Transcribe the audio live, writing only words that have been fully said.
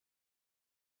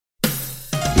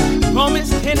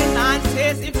Romans 10:9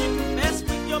 says, if you confess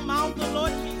with your mouth the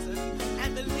Lord Jesus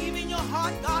and believe in your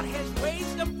heart God has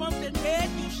raised him from the dead,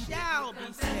 you shall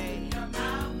be saved.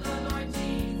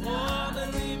 Oh,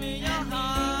 believe in your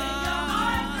heart.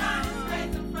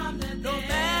 No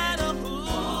matter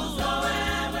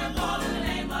whosoever calls the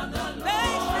name of the Lord,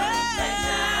 they shall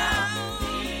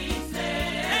be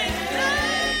saved.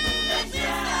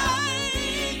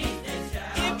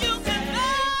 If you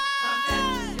confess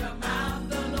your mouth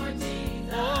the Lord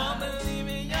Jesus, oh, believe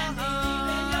in your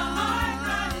heart,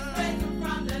 God is raised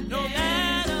from the dead. No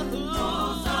matter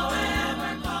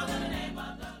whosoever calls the name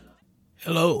of the Lord.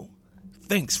 Hello.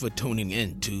 Thanks for tuning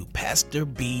in to Pastor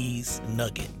B's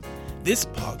Nugget. This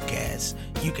podcast,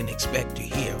 you can expect to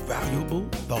hear valuable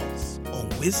thoughts on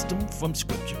wisdom from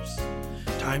scriptures.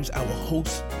 Times our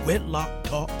host wedlock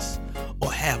talks or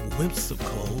have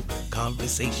whimsical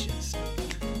conversations.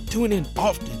 Tune in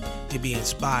often to be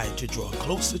inspired to draw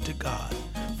closer to God,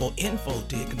 for info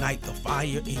to ignite the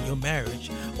fire in your marriage,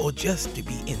 or just to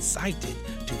be incited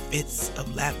to fits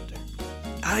of laughter.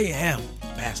 I am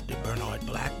Pastor Bernard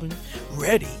Blackman,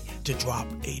 ready to drop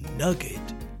a nugget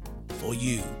for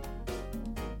you.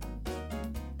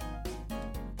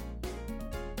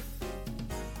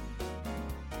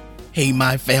 Hey,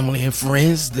 my family and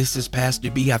friends, this is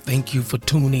Pastor B. I thank you for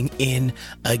tuning in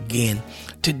again.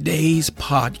 Today's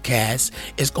podcast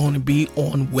is going to be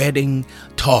on wedding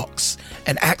talks.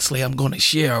 And actually, I'm going to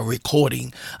share a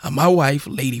recording. My wife,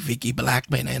 Lady Vicky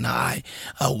Blackman, and I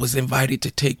was invited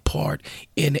to take part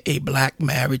in a Black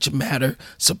Marriage Matter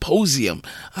symposium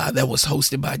that was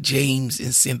hosted by James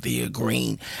and Cynthia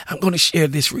Green. I'm going to share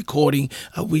this recording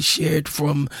we shared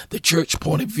from the church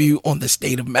point of view on the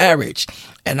state of marriage.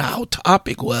 And our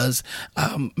topic was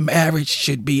marriage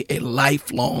should be a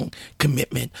lifelong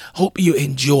commitment. Hope you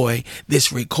enjoy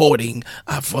this recording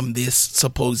from this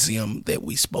symposium that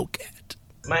we spoke at.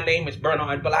 My name is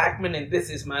Bernard Blackman, and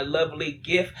this is my lovely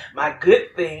gift, my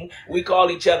good thing. We call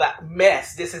each other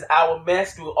Mess. This is our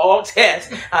mess through all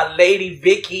tests, Lady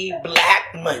Vicky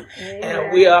Blackman. Yeah.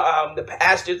 And we are the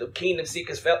pastors of Kingdom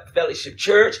Seekers Fellowship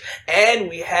Church, and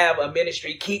we have a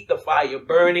ministry, Keep the Fire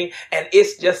Burning, and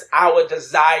it's just our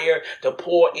desire to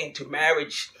pour into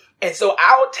marriage. And so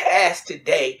our task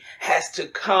today has to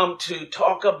come to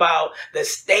talk about the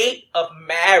state of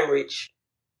marriage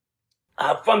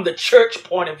from the church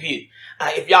point of view.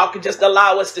 If y'all could just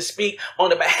allow us to speak on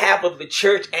the behalf of the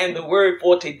church and the word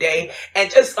for today.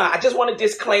 And I just want to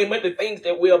disclaimer the things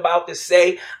that we're about to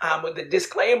say. But the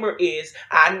disclaimer is,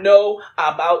 I know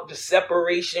about the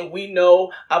separation. We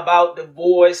know about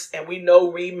divorce, and we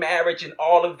know remarriage and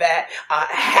all of that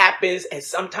happens. And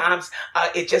sometimes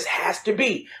it just has to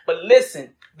be. But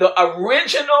listen, the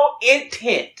original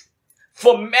intent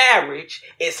for marriage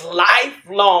is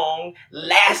lifelong,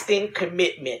 lasting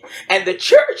commitment. And the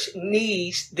church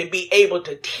needs to be able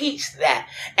to teach that.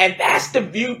 And that's the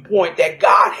viewpoint that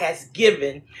God has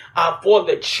given for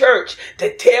the church,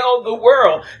 to tell the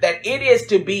world that it is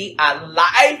to be a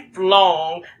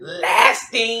lifelong,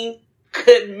 lasting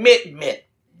commitment.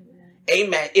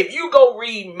 Amen. If you go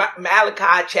read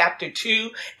Malachi chapter 2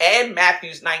 and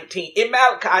Matthew 19, in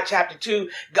Malachi chapter 2,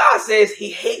 God says he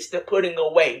hates the putting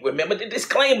away. Remember the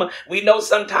disclaimer. We know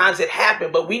sometimes it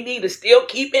happened, but we need to still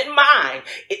keep in mind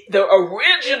the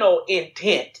original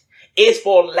intent is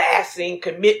for lasting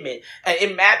commitment. And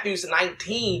in Matthew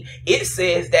 19, it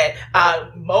says that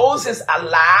Moses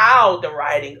allowed the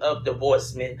writing of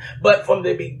divorcement, but from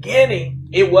the beginning,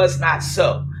 it was not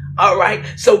so. All right.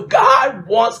 So God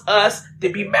wants us to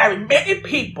be married. Many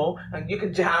people, and you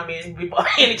can chime in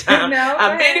anytime.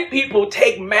 Many people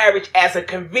take marriage as a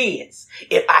convenience.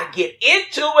 If I get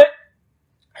into it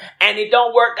and it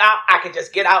don't work out, I can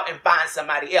just get out and find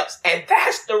somebody else. And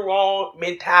that's the wrong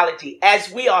mentality.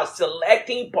 As we are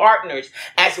selecting partners,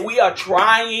 as we are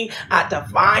trying to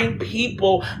find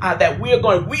people that we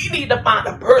need to find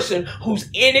a person who's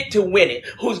in it to win it,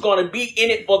 who's going to be in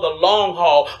it for the long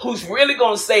haul, who's really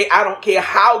going to say, I don't care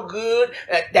how good,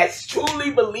 that's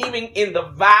truly believing in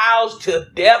the vows till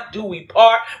death do we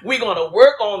part. We're going to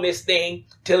work on this thing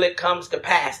till it comes to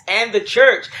pass. And the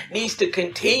church needs to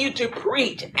continue to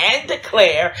preach and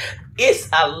declare it's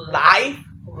a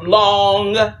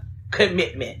lifelong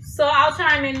commitment. So I'll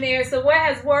chime in there. So what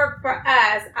has worked for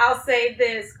us, I'll say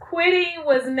this: quitting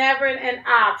was never an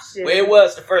option. Well, it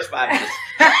was the first 5 minutes.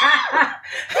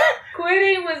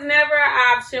 Quitting was never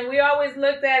an option. We always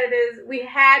looked at it as we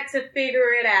had to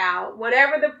figure it out.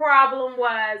 Whatever the problem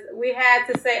was, we had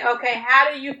to say, okay,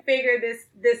 how do you figure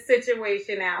this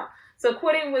situation out? So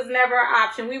quitting was never an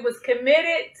option. We was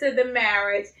committed to the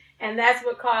marriage, and that's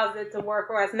what caused it to work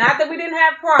for us. Not that we didn't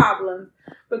have problems,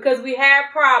 because we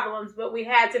had problems, but we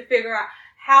had to figure out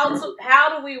how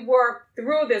do we work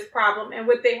through this problem. And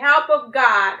with the help of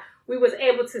God, we was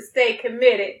able to stay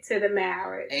committed to the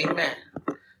marriage. Amen.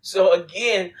 So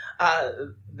again,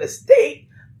 the state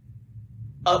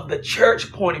of the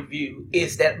church point of view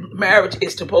is that marriage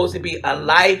is supposed to be a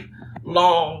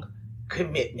lifelong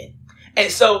commitment. And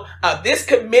so this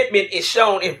commitment is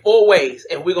shown in 4 ways,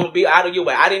 and we're going to be out of your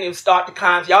way. I didn't even start the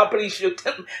cons. Y'all please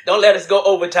don't let us go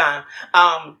overtime.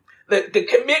 The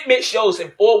commitment shows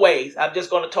in 4 ways. I'm just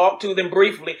going to talk to them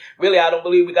briefly. Really, I don't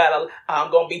believe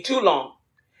I'm going to be too long.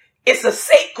 It's a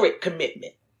sacred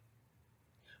commitment.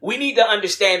 We need to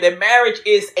understand that marriage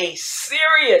is a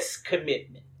serious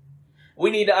commitment.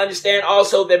 We need to understand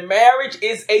also that marriage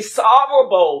is a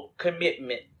sorrowful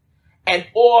commitment. And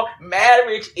 4,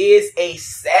 marriage is a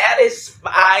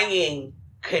satisfying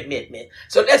commitment.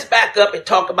 So let's back up and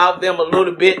talk about them a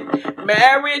little bit.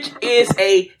 Marriage is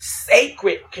a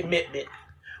sacred commitment.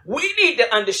 We need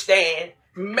to understand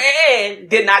man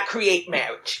did not create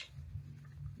marriage.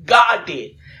 God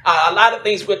did. A lot of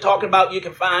things we're talking about you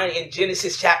can find in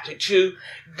Genesis chapter 2.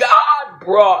 God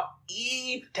brought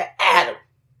Eve to Adam.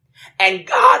 And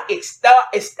God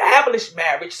established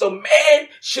marriage. So man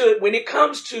should, when it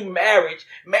comes to marriage,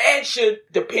 man should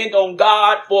depend on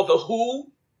God for the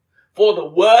who, for the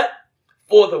what,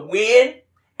 for the when,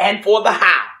 and for the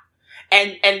how.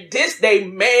 And this day,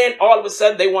 man, all of a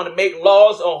sudden they want to make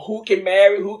laws on who can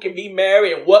marry, who can be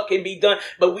married, and what can be done.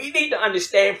 But we need to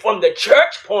understand from the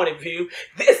church point of view,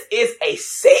 this is a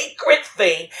sacred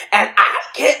thing. And I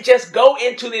can't just go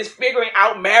into this figuring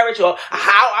out marriage or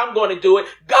how I'm going to do it.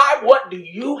 God, what do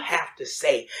you have to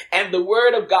say? And the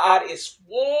word of God is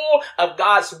full of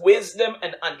God's wisdom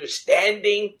and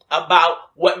understanding about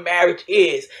what marriage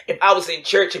is. If I was in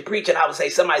church and preaching, I would say,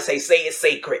 somebody say it's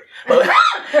sacred. But,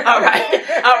 all right.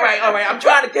 All right. I'm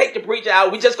trying to take the preacher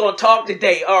out. We're just going to talk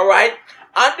today. All right.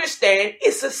 Understand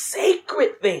it's a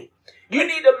sacred thing. You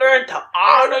need to learn to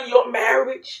honor your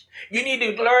marriage. You need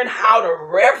to learn how to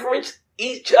reverence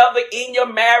each other in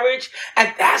your marriage.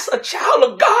 And that's a child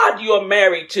of God you are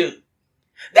married to.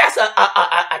 That's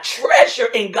a treasure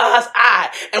in God's eye.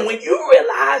 And when you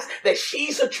realize that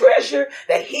she's a treasure,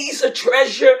 that he's a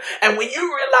treasure, and when you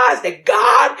realize that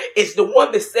God is the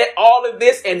one that set all of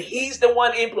this and he's the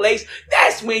one in place,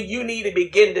 that's when you need to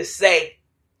begin to say,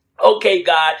 okay,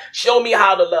 God, show me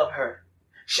how to love her.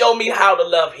 Show me how to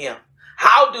love him.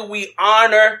 How do we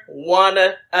honor one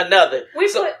another? We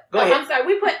put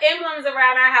emblems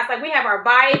around our house. Like we have our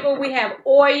Bible, we have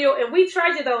oil, and we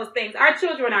treasure those things. Our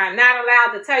children are not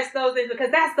allowed to touch those things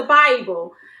because that's the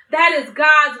Bible. That is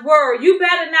God's word. You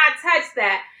better not touch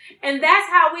that. And that's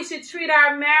how we should treat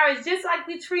our marriage. Just like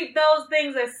we treat those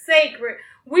things as sacred,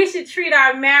 we should treat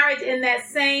our marriage in that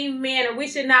same manner. We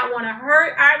should not want to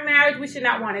hurt our marriage. We should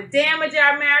not want to damage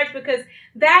our marriage because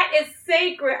that is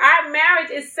sacred. Our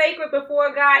marriage is sacred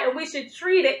before God, and we should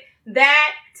treat it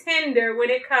that tender when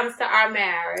it comes to our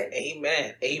marriage.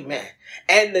 Amen. Amen.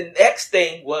 And the next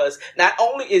thing was, not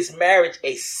only is marriage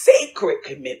a sacred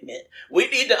commitment, we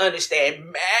need to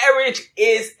understand marriage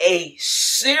is a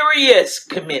serious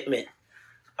commitment.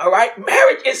 All right.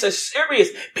 Marriage is a serious.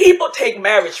 People take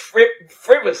marriage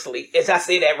frivolously, as I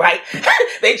say that, right?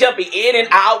 They jumping in and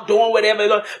out, doing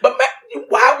whatever. But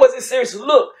why was it serious?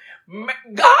 Look,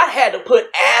 God had to put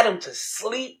Adam to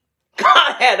sleep.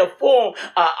 God had to form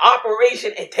an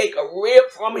operation and take a rib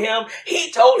from him.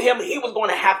 He told him he was going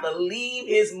to have to leave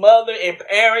his mother and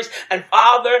parents and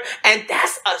father. And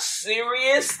that's a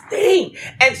serious thing.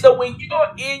 And so when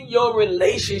you're in your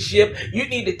relationship, you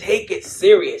need to take it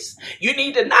serious. You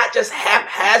need to not just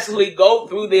haphazardly go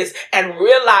through this and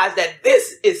realize that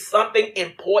this is something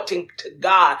important to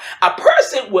God. A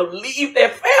person will leave their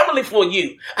family for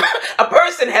you. A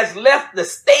person has left the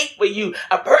state for you.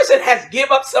 A person has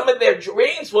given up some of their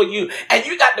dreams for you. And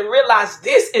you got to realize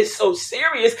this is so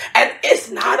serious and it's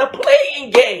not a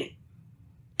playing game.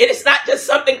 It is not just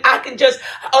something I can just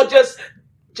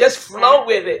flow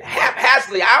with it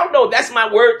haphazardly. I don't know. That's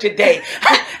my word today.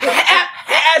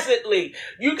 Haphazardly.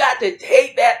 You got to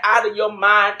take that out of your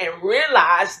mind and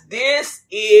realize this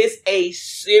is a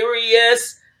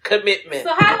serious commitment.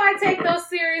 So how do I take those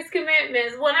serious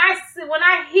commitments? When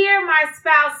I hear my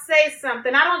spouse say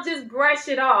something, I don't just brush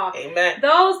it off. Amen.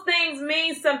 Those things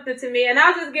mean something to me. And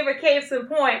I'll just give a case in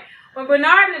point. When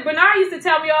Bernard used to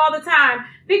tell me all the time,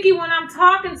 Vicki, when I'm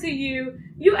talking to you,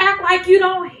 you act like you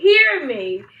don't hear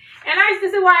me. And I used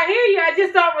to say, well, I hear you, I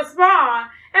just don't respond.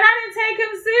 And I didn't take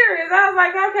him serious. I was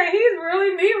like, okay, he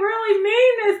really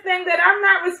mean this thing that I'm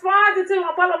not responding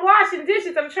to while I'm washing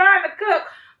dishes. I'm trying to cook.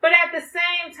 But at the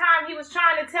same time, he was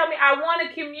trying to tell me I want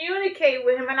to communicate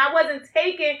with him, and I wasn't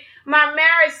taking my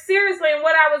marriage seriously. And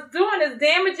what I was doing is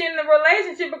damaging the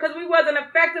relationship because we wasn't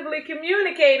effectively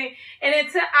communicating. And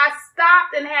until I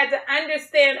stopped and had to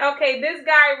understand, okay, this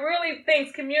guy really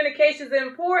thinks communication is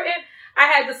important, I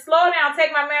had to slow down,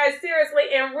 take my marriage seriously,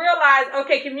 and realize,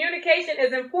 okay, communication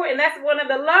is important. That's one of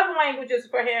the love languages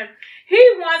for him. He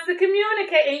wants to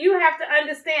communicate, and you have to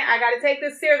understand, I got to take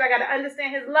this serious. I got to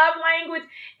understand his love language,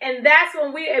 and that's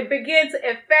when we begin to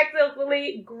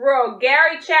effectively grow.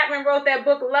 Gary Chapman wrote that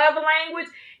book, Love Language.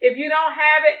 If you don't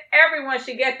have it, everyone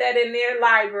should get that in their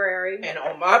library. And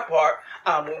on my part,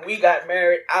 when we got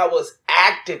married, I was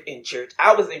active in church.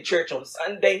 I was in church on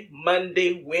Sunday,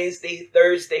 Monday, Wednesday,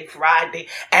 Thursday, Friday,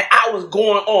 and I was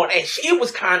going on. And she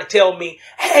was kind of telling me,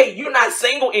 hey, you're not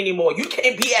single anymore. You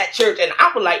can't be at church. And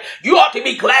I was like, you ought to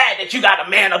be glad that you got a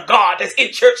man of God that's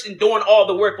in church and doing all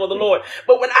the work for the Lord.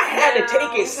 But when I had to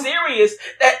take it serious,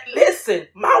 that, listen,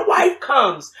 my wife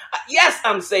comes. Yes,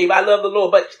 I'm saved. I love the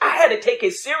Lord. But I had to take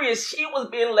it serious. She was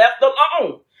being left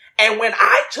alone. And when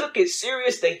I took it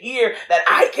serious to hear that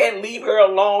I can't leave her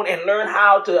alone and learn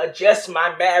how to adjust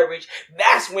my marriage,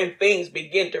 that's when things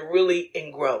begin to really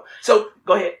grow. So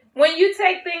go ahead. When you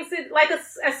take things like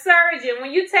a surgeon,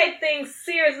 when you take things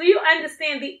seriously, you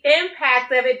understand the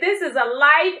impact of it. This is a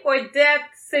life or death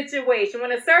situation.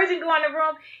 When a surgeon go in the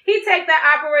room, he take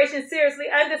that operation seriously,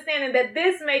 understanding that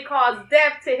this may cause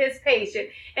death to his patient.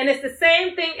 And it's the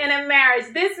same thing in a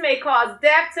marriage. This may cause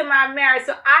death to my marriage.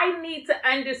 So I need to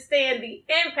understand the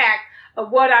impact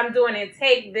of what I'm doing and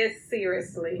take this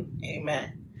seriously.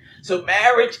 Amen. So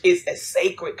marriage is a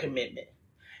sacred commitment.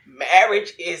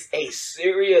 Marriage is a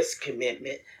serious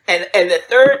commitment. And the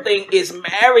third thing is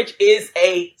marriage is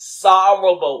a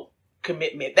solvable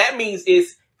commitment. That means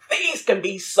things can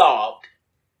be solved.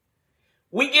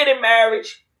 We get in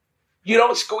marriage, you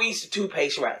don't squeeze the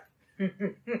toothpaste right.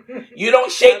 You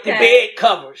don't shake the bed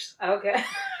covers. Okay.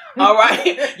 All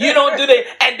right? You don't do that.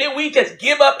 And then we just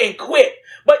give up and quit.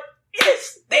 But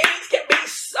things can be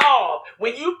solved.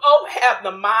 When you both have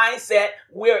the mindset,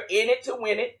 we're in it to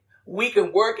win it. We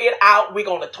can work it out. We're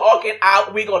going to talk it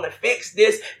out. We're going to fix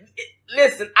this.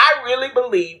 Listen, I really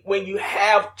believe when you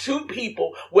have two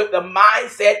people with the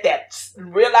mindset that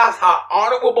realize how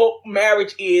honorable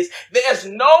marriage is, there's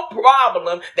no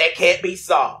problem that can't be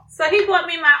solved. So he bought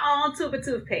me my own tube of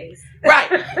toothpaste. Right.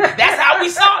 That's how we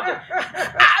solved it.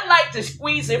 I like to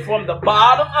squeeze it from the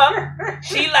bottom up.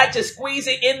 She liked to squeeze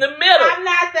it in the middle. I'm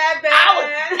not that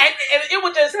bad. And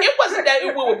it wasn't that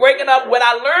we were breaking up. What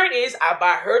I learned is I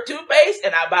buy her toothpaste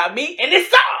and I buy me, and it's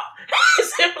solved.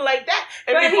 It's simple like that.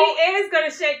 And but he is going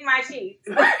to shake my sheets.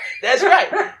 That's right.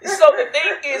 So the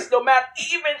thing is, no matter,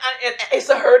 it's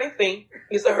a hurting thing.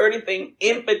 It's a hurting thing.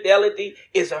 Infidelity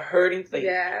is a hurting thing.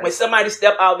 Yes. When somebody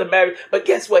step out of the marriage, but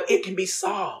guess what? It can be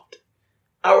solved.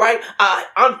 All right.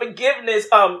 Unforgiveness,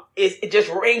 it just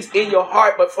rings in your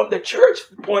heart. But from the church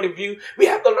point of view, we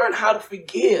have to learn how to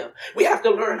forgive. We have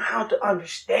to learn how to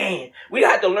understand. We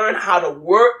have to learn how to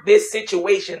work this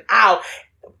situation out.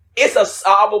 It's a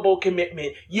solvable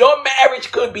commitment. Your marriage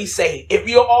could be saved. If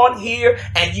you're on here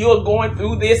and you're going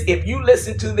through this, if you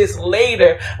listen to this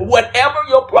later, whatever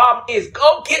your problem is,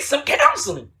 go get some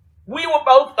counseling. We were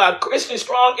both Christian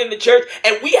strong in the church,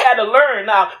 and we had to learn.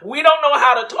 Now, we don't know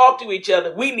how to talk to each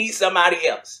other. We need somebody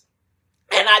else.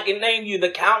 And I can name you the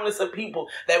countless of people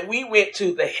that we went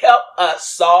to help us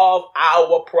solve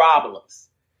our problems.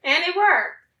 And it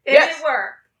worked. Yes. It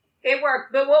worked. It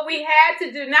worked. But what we had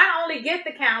to do, not only get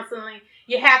the counseling,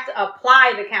 you have to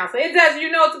apply the counseling. It does,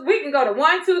 we can go to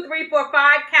 1, 2, 3, 4,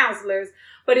 5 counselors,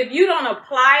 but if you don't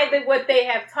apply what they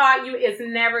have taught you, it's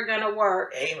never going to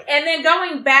work. Amen. And then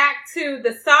going back to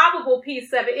the solvable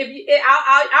piece of it,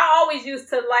 I always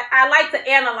I like to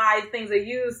analyze things or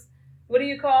use, what do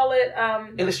you call it?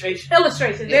 Illustration.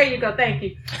 Illustrations. Yeah. There you go. Thank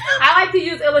you. I like to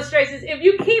use illustrations. If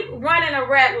you keep running a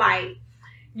red light,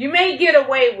 you may get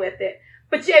away with it.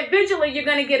 But eventually you're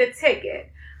going to get a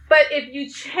ticket. But if you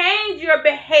change your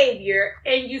behavior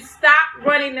and you stop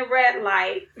running the red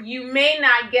light, you may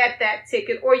not get that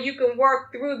ticket, or you can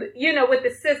work through with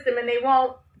the system and they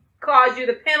won't cause you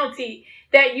the penalty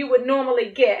that you would normally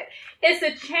get. It's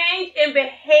a change in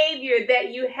behavior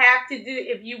that you have to do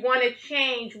if you want to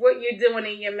change what you're doing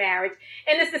in your marriage.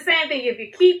 And it's the same thing. If you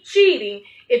keep cheating,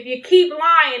 if you keep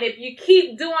lying, if you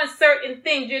keep doing certain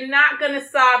things, you're not going to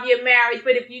solve your marriage.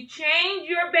 But if you change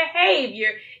your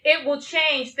behavior, it will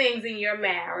change things in your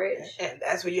marriage. And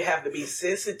that's where you have to be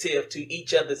sensitive to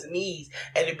each other's needs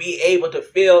and to be able to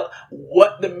feel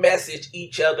what the message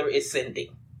each other is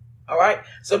sending. All right.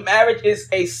 So marriage is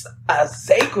a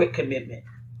sacred commitment.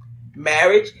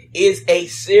 Marriage is a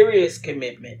serious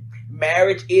commitment.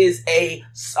 Marriage is a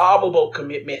solvable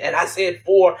commitment. And I said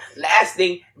for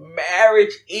lasting,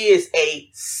 marriage is a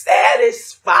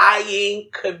satisfying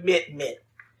commitment.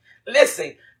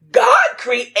 Listen, God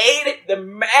created the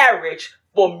marriage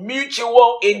for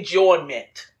mutual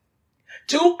enjoyment.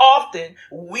 Too often,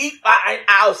 we find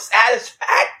our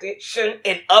satisfaction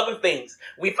in other things.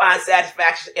 We find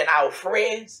satisfaction in our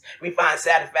friends. We find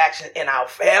satisfaction in our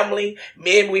family.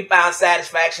 Men, we find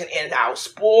satisfaction in our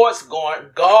sports,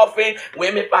 going golfing.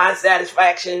 Women find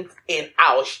satisfaction in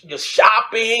our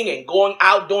shopping and going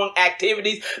out doing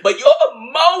activities. But your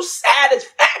most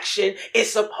satisfaction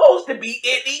is supposed to be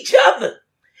in each other.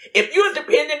 If you're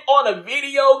depending on a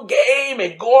video game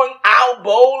and going out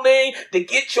bowling to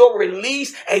get your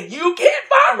release and you can't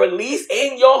find release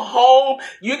in your home,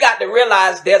 you got to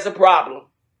realize there's a problem.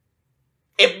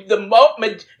 If the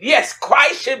moment, yes,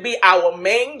 Christ should be our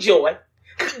main joy.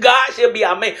 God should be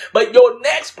our main, but your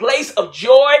next place of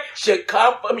joy should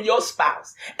come from your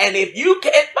spouse. And if you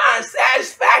can't find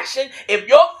satisfaction, if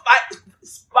your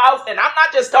spouse, and I'm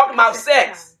not just talking about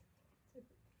sex,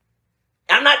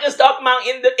 I'm not just talking about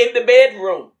in the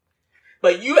bedroom,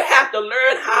 but you have to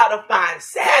learn how to find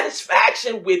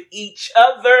satisfaction with each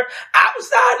other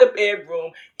outside the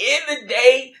bedroom, in the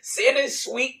day, sending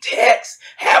sweet texts,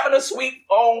 having a sweet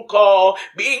phone call,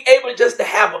 being able just to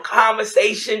have a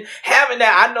conversation, having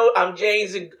that. I know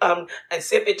James and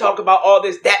Cynthia talk about all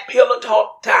this, that pillow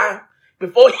talk time.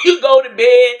 Before you go to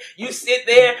bed, you sit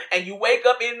there and you wake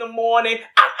up in the morning.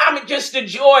 I'm just a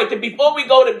joy to before we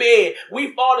go to bed,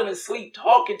 we falling asleep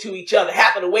talking to each other,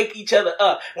 having to wake each other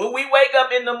up. When we wake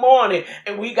up in the morning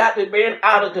and we got to be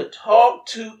able to talk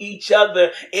to each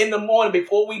other in the morning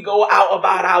before we go out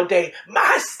about our day.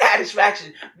 My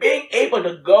satisfaction, being able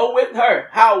to go with her.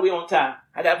 How are we on time?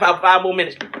 I got about 5 more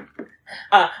minutes.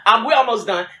 We're almost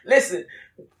done. Listen,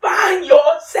 find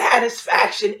your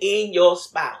satisfaction in your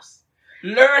spouse.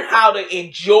 Learn how to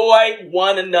enjoy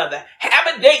one another. Have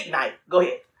a date night. Go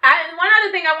ahead. And one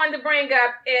other thing I wanted to bring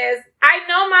up is, I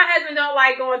know my husband don't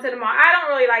like going to the mall. I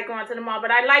don't really like going to the mall, but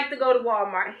I like to go to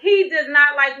Walmart. He does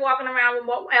not like walking around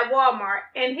at Walmart,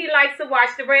 and he likes to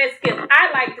watch the Redskins. I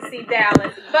like to see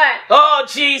Dallas, but... Oh,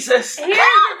 Jesus. Here's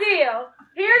the deal.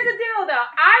 Though.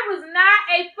 I was not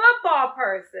a football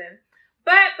person,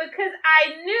 but because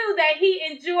I knew that he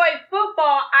enjoyed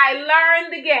football, I learned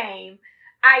the game.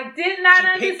 I did not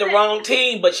understand. She picked the wrong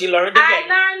team, but she learned the game. I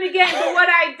learned the game, but what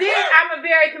I did, I'm a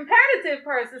very competitive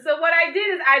person. So what I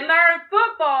did is I learned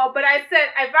football, but I said,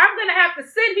 if I'm going to have to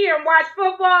sit here and watch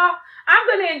football, I'm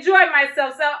going to enjoy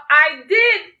myself. So I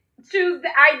did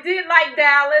like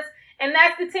Dallas, and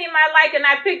that's the team I like, and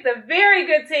I picked a very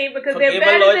good team because they're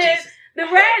better than the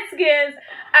Redskins.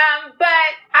 But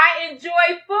I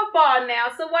enjoy football now.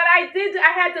 So what I did,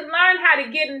 I had to learn how to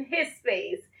get in his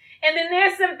space. And then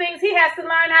there's some things he has to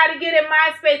learn how to get in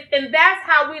my space. And that's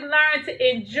how we learn to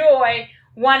enjoy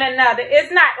one another.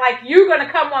 It's not like you're going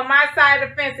to come on my side of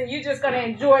the fence and you're just going to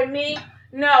enjoy me.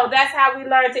 No, that's how we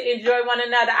learn to enjoy one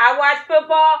another. I watch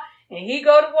football and he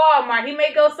go to Walmart. He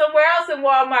may go somewhere else in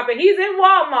Walmart, but he's in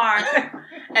Walmart.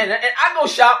 and I go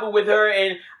shopping with her,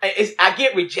 and I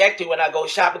get rejected when I go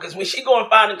shopping because when she go and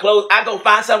find the clothes, I go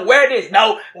find something. Wear this.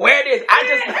 No, wear this.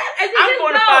 I'm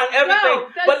going to find everything.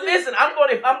 But listen, if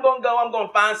I'm going to go, I'm going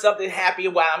to find something happy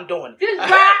while I'm doing it. Just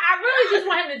drive. I really just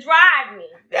want him to drive me.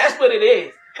 That's what it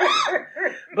is.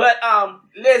 But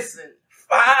listen,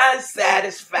 find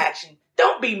satisfaction.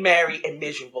 Don't be married and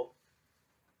miserable.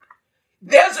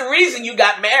 There's a reason you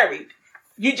got married.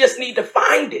 You just need to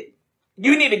find it.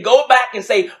 You need to go back and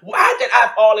say, why did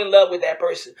I fall in love with that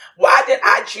person? Why did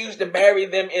I choose to marry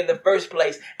them in the first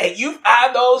place? And you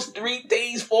find those 3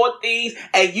 things, 4 things,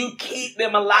 and you keep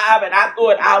them alive. And I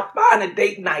thought I'll find a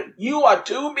date night. You are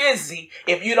too busy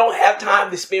if you don't have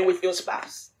time to spend with your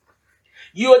spouse.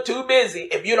 You are too busy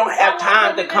if you don't have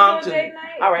time to come to me.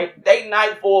 All right, date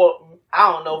night for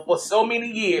so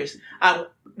many years.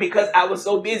 Because I was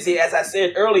so busy, as I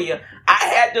said earlier, I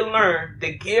had to learn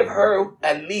to give her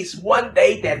at least one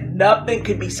day that nothing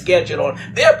could be scheduled on.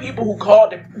 There are people who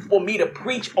called for me to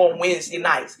preach on Wednesday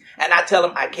nights, and I tell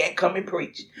them I can't come and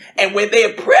preach. And when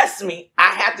they press me,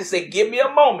 I have to say, give me a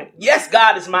moment. Yes,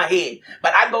 God is my head,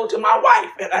 but I go to my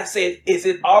wife and I said, is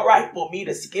it all right for me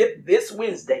to skip this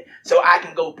Wednesday so I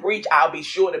can go preach? I'll be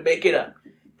sure to make it up.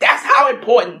 That's how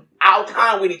important our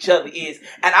time with each other is.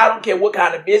 And I don't care what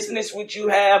kind of business which you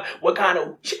have,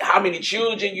 how many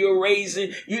children you're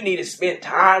raising. You need to spend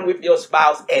time with your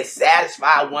spouse and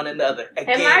satisfy one another.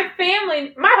 Again. And my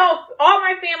family, all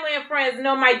my family and friends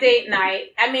know my date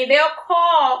night. I mean, they'll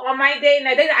call on my date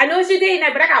night. I know it's your date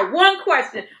night, but I got one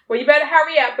question. Well, you better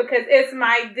hurry up because it's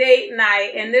my date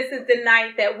night. And this is the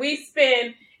night that we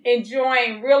spend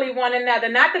enjoying really one another.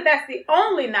 Not that that's the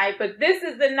only night, but this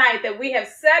is the night that we have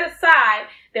set aside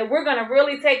that we're going to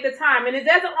really take the time. And it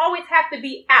doesn't always have to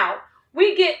be out.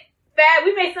 We get fat.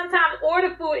 We may sometimes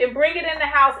order food and bring it in the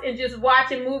house and just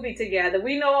watch a movie together.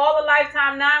 We know all the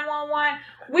Lifetime 911.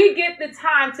 We get the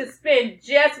time to spend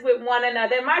just with one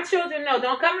another. And my children know,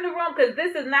 don't come in the room because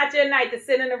this is not your night to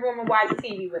sit in the room and watch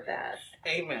TV with us.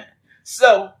 Amen.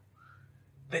 So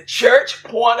the church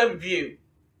point of view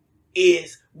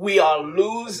is we are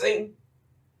losing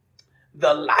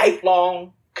the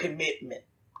lifelong commitment.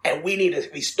 And we need to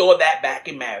restore that back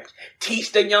in marriage.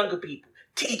 Teach the younger people.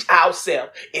 Teach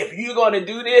ourselves. If you're going to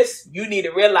do this, you need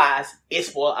to realize it's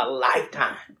for a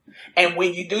lifetime. And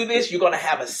when you do this, you're going to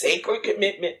have a sacred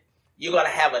commitment. You're going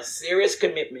to have a serious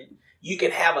commitment. You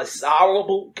can have a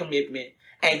sorrowful commitment.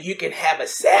 And you can have a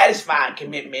satisfying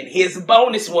commitment. Here's a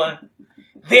bonus one.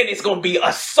 Then it's going to be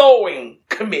a soaring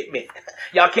commitment.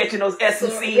 Y'all catching those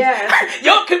S&Cs? Yes.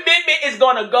 Your commitment is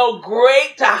going to go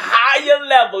great to higher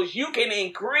levels. You can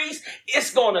increase.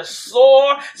 It's going to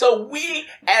soar. So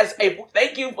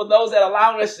thank you for those that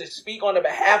allowing us to speak on the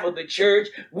behalf of the church.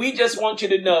 We just want you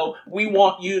to know we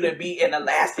want you to be in a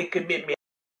lasting commitment.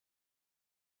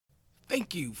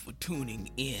 Thank you for tuning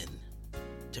in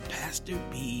to Pastor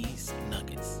B's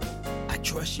Nuggets. I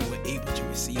trust you were able to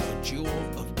receive a jewel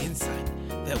of insight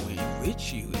that will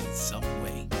enrich you in some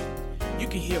way. You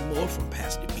can hear more from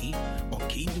Pastor B on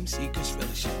Kingdom Seekers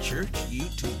Fellowship Church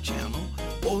YouTube channel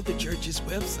or the church's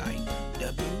website,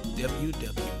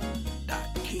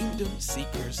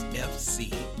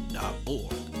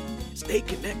 www.kingdomseekersfc.org. Stay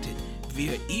connected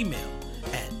via email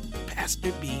at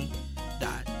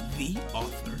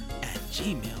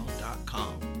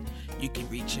pastorb.theauthor@gmail.com. You can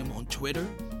reach him on Twitter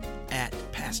at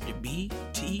Pastor B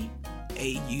TAUTH,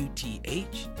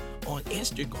 on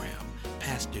Instagram,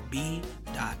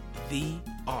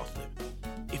 pastorb.theauthor.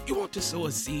 If you want to sow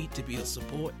a seed to be a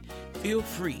support, feel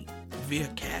free via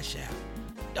Cash App,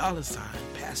 $,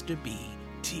 Pastor B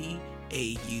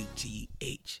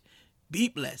TAUTH. Be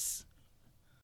blessed.